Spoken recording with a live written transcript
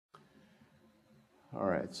All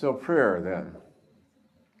right, so prayer then,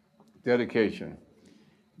 dedication.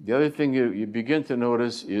 The other thing you begin to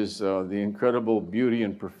notice is the incredible beauty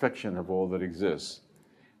and perfection of all that exists.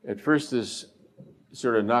 At first, this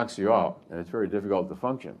sort of knocks you out, and it's very difficult to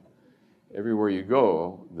function. Everywhere you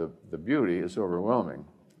go, the beauty is overwhelming.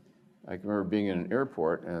 I can remember being in an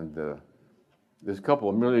airport, and this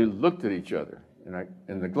couple merely looked at each other, and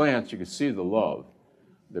in the glance, you could see the love.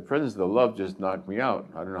 The presence of the love just knocked me out.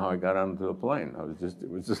 I don't know how I got onto the plane.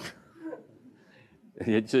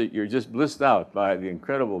 You're just blissed out by the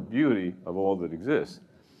incredible beauty of all that exists.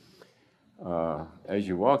 As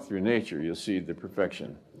you walk through nature, you'll see the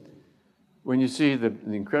perfection. When you see the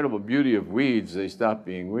incredible beauty of weeds, they stop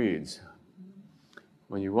being weeds.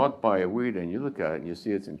 When you walk by a weed and you look at it and you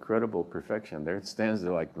see its incredible perfection, there it stands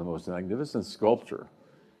there like the most magnificent sculpture.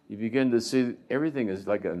 You begin to see everything is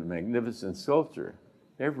like a magnificent sculpture.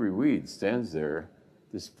 Every weed stands there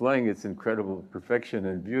displaying its incredible perfection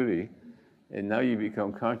and beauty, and now you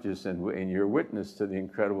become conscious and you're witness to the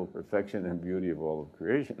incredible perfection and beauty of all of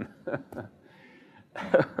creation.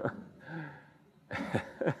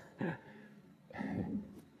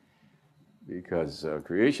 Because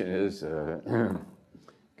creation is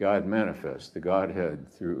God manifest, the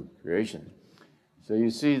Godhead through creation. So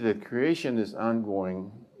you see that creation is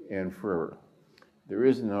ongoing and forever. There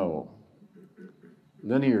is no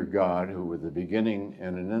linear God who with a beginning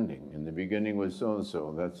and an ending. In the beginning was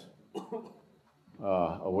so-and-so. That's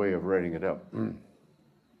a way of writing it up.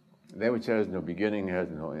 That which has no beginning has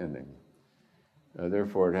no ending.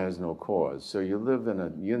 Therefore, it has no cause. So you live in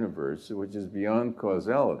a universe which is beyond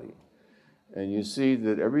causality. And you see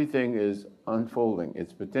that everything is unfolding.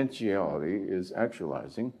 Its potentiality is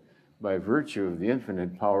actualizing by virtue of the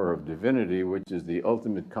infinite power of divinity, which is the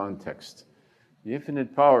ultimate context. The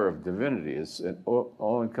infinite power of divinity is an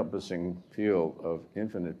all-encompassing field of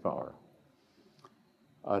infinite power,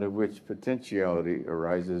 out of which potentiality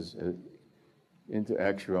arises into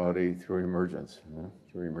actuality through emergence.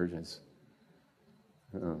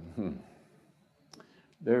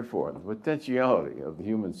 Therefore, the potentiality of the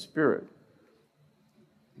human spirit,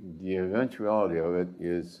 the eventuality of it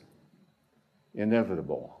is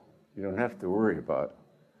inevitable. You don't have to worry about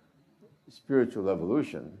spiritual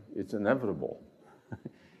evolution. It's inevitable.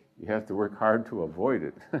 You have to work hard to avoid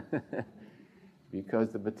it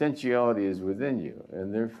because the potentiality is within you,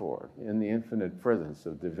 and therefore, in the infinite presence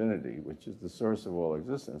of divinity, which is the source of all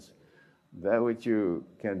existence, that which you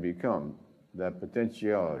can become, that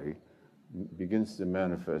potentiality begins to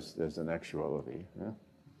manifest as an actuality.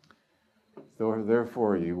 So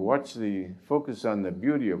therefore, you focus on the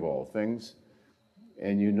beauty of all things,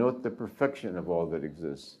 and you note the perfection of all that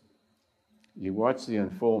exists. You watch the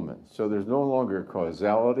unfoldment. So there's no longer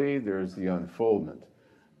causality, there's the unfoldment.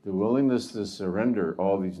 The willingness to surrender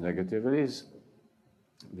all these negativities,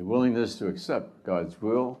 the willingness to accept God's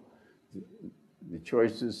will, the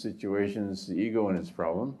choices, situations, the ego and its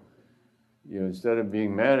problem, instead of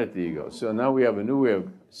being mad at the ego. So now we have a new way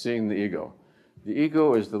of seeing the ego. The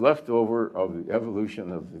ego is the leftover of the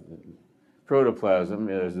evolution of the protoplasm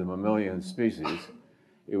as a mammalian species.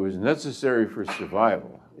 It was necessary for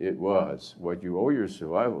survival. It was what you owe your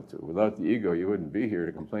survival to. Without the ego, you wouldn't be here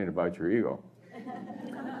to complain about your ego.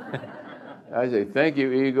 I say, thank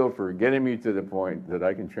you, ego, for getting me to the point that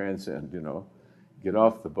I can transcend, get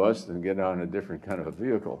off the bus and get on a different kind of a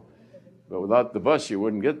vehicle. But without the bus, you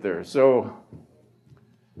wouldn't get there. So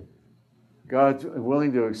God's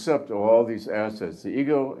willing to accept all these assets, the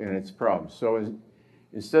ego and its problems. So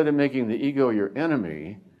instead of making the ego your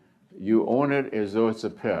enemy, you own it as though it's a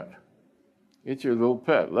pet. It's your little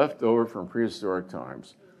pet, left over from prehistoric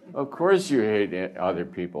times. Of course you hate other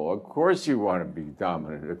people. Of course you want to be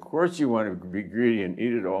dominant. Of course you want to be greedy and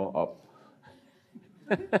eat it all up.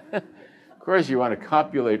 Of course you want to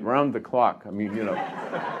copulate round the clock. I mean,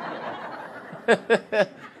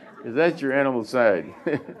 is that your animal side?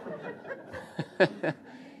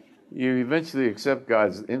 You eventually accept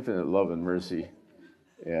God's infinite love and mercy.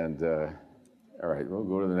 And, all right, we'll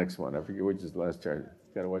go to the next one. I forget which is the last chart.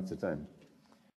 Got to watch the time.